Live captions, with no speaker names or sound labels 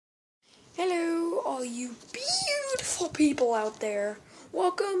all you beautiful people out there.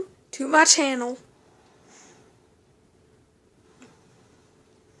 Welcome to my channel.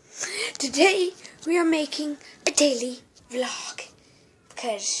 Today we are making a daily vlog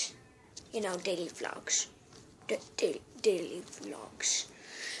because, you know, daily vlogs. Daily vlogs.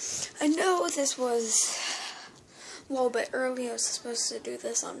 I know this was a little bit early. I was supposed to do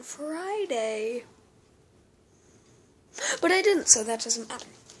this on Friday, but I didn't, so that doesn't matter.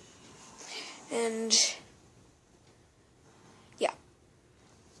 And yeah,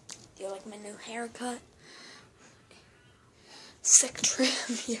 do you like my new haircut? Sick trim,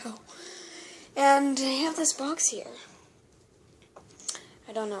 yo. And I have this box here.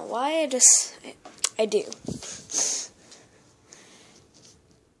 I don't know why, I do.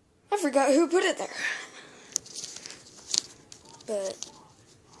 I forgot who put it there. But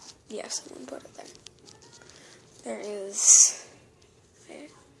yeah, someone put it there. There is,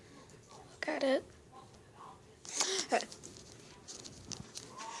 look at it. Okay.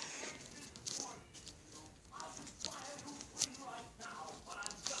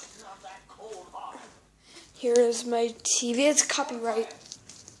 Here is my TV. It's copyright.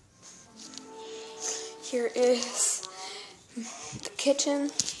 Here is the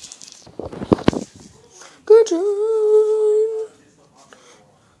kitchen.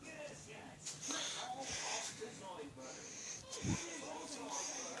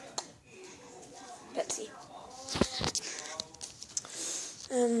 Pepsi.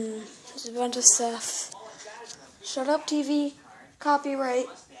 There's a bunch of stuff. Shut up, TV. Copyright.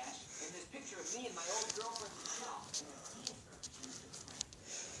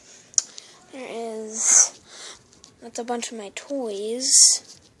 There is, that's a bunch of my toys.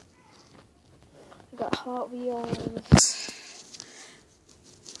 I got Hot Wheels.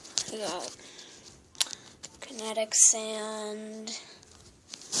 I got Kinetic Sand.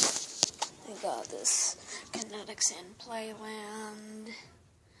 I got this Kinetic Sand Playland.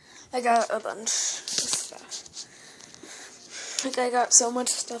 I got a bunch of stuff. Like, I got so much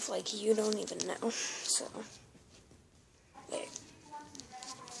stuff like you don't even know. So, wait.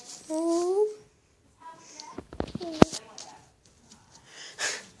 Oh.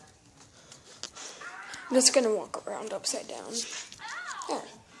 I'm just gonna walk around upside down. There.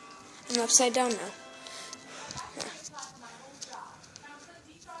 I'm upside down now. There.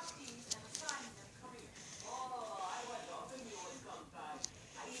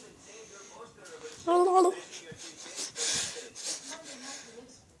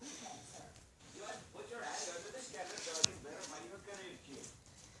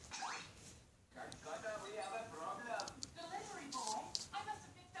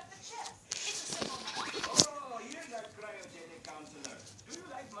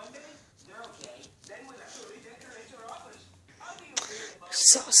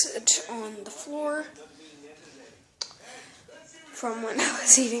 Sausage on the floor from when I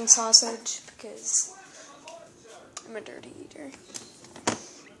was eating sausage because I'm a dirty eater.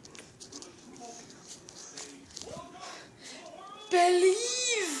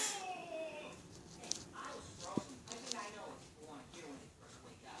 Believe!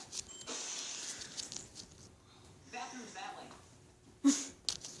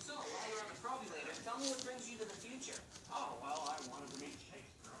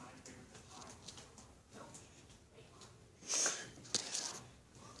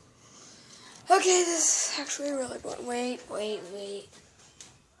 Okay, this is actually really boring. Wait.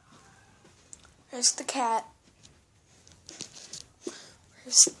 Where's the cat?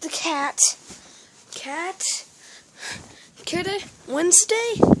 Where's the cat? Cat? Kitty?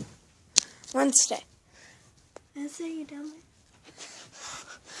 Wednesday? Wednesday. Wednesday, you down there?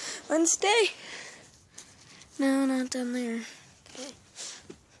 Wednesday? No, not down there. Okay.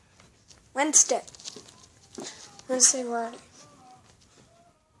 Wednesday. Wednesday, where are you?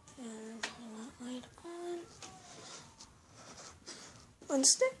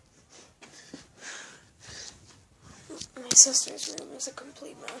 Wednesday? My sister's room is a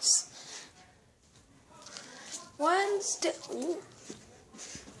complete mess. Wednesday. Ooh.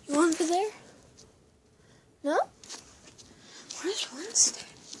 You want over there? No? Where's Wednesday?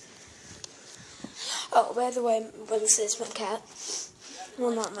 Oh, by the way, Wednesday's my cat.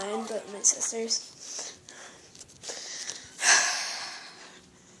 Well, not mine, but my sister's.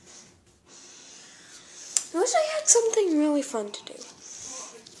 I wish I had something really fun to do.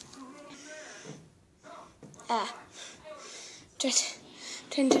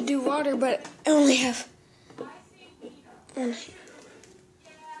 Trying to do water, but I only have one here.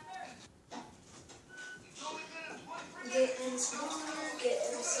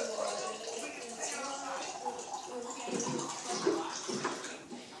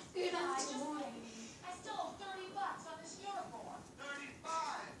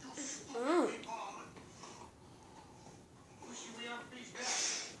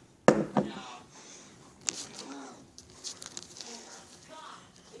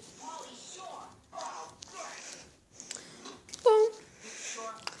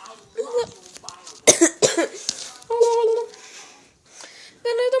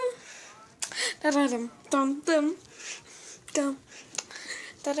 Da-da-dum, dum, dum, dum.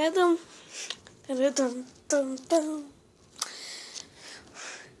 Da-da-dum, da-da-dum, dum, dum.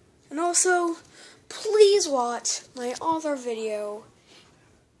 And also, please watch my other video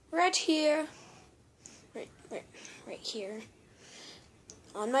right here, right here,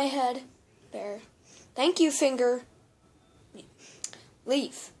 on my head, there. Thank you, finger.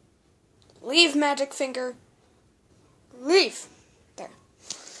 Leave, magic finger. Leave, there.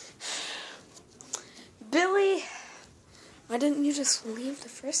 Billy, why didn't you just leave the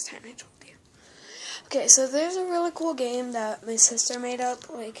first time I told you? Okay, so there's a really cool game that my sister made up,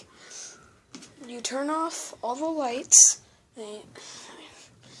 like, you turn off all the lights.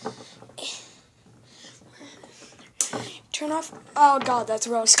 Turn off. Oh God, that's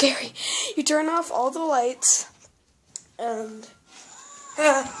real scary. You turn off all the lights, and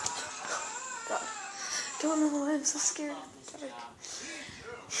God, don't know why I'm so scared.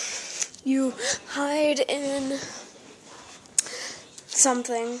 You hide in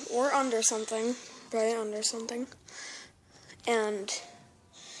something or under something, right under something, and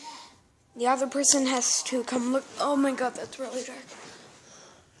the other person has to come look. Oh my God, that's really dark.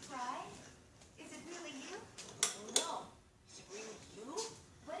 Is it really you? No. Is it really you?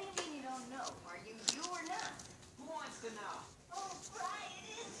 What do you mean you don't know? Are you or not? Who wants to know? Oh, Fry,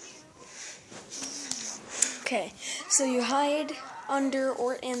 it is you. Okay, so you hide under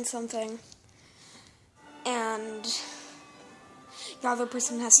or in something, and the other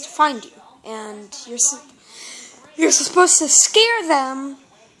person has to find you, and you're supposed to scare them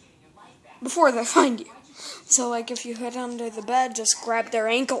before they find you. So, like, if you hid under the bed, just grab their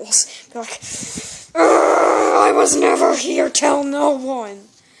ankles. Be like, I was never here, tell no one.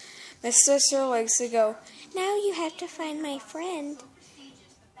 My sister likes to go, now you have to find my friend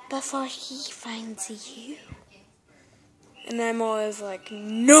before he finds you. And I'm always like,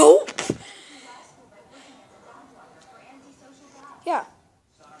 nope. Yeah.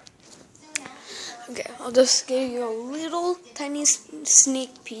 Okay, I'll just give you a little tiny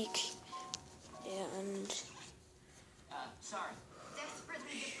sneak peek. And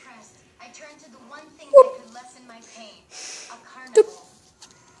Desperately depressed, I turned to the one thing that could lessen my pain. A carnival.